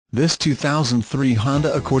This 2003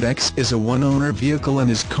 Honda Accord X is a one-owner vehicle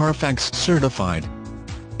and is Carfax certified.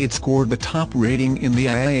 It scored the top rating in the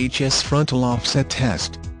IIHS frontal offset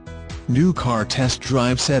test. New car test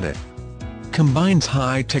drive said it combines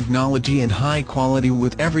high technology and high quality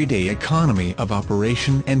with everyday economy of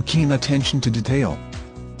operation and keen attention to detail.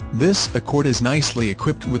 This Accord is nicely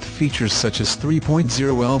equipped with features such as 3.0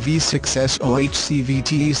 LV6 SOHC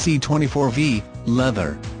VTEC 24V,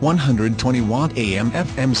 leather, 120-watt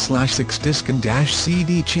AM/FM/6-disc and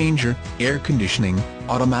 -CD changer, air conditioning,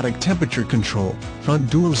 automatic temperature control, front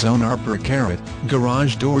dual zone ARP carrot,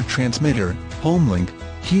 garage door transmitter, HomeLink,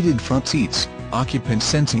 heated front seats, occupant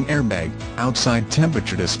sensing airbag, outside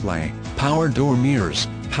temperature display, power door mirrors,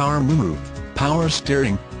 power moonroof, power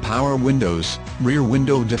steering, power windows, rear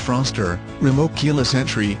window defroster, remote keyless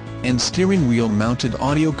entry, and steering wheel mounted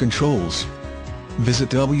audio controls. Visit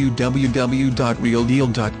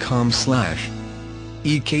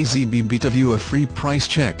www.realdeal.com/EKZBB to view a free price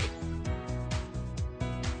check.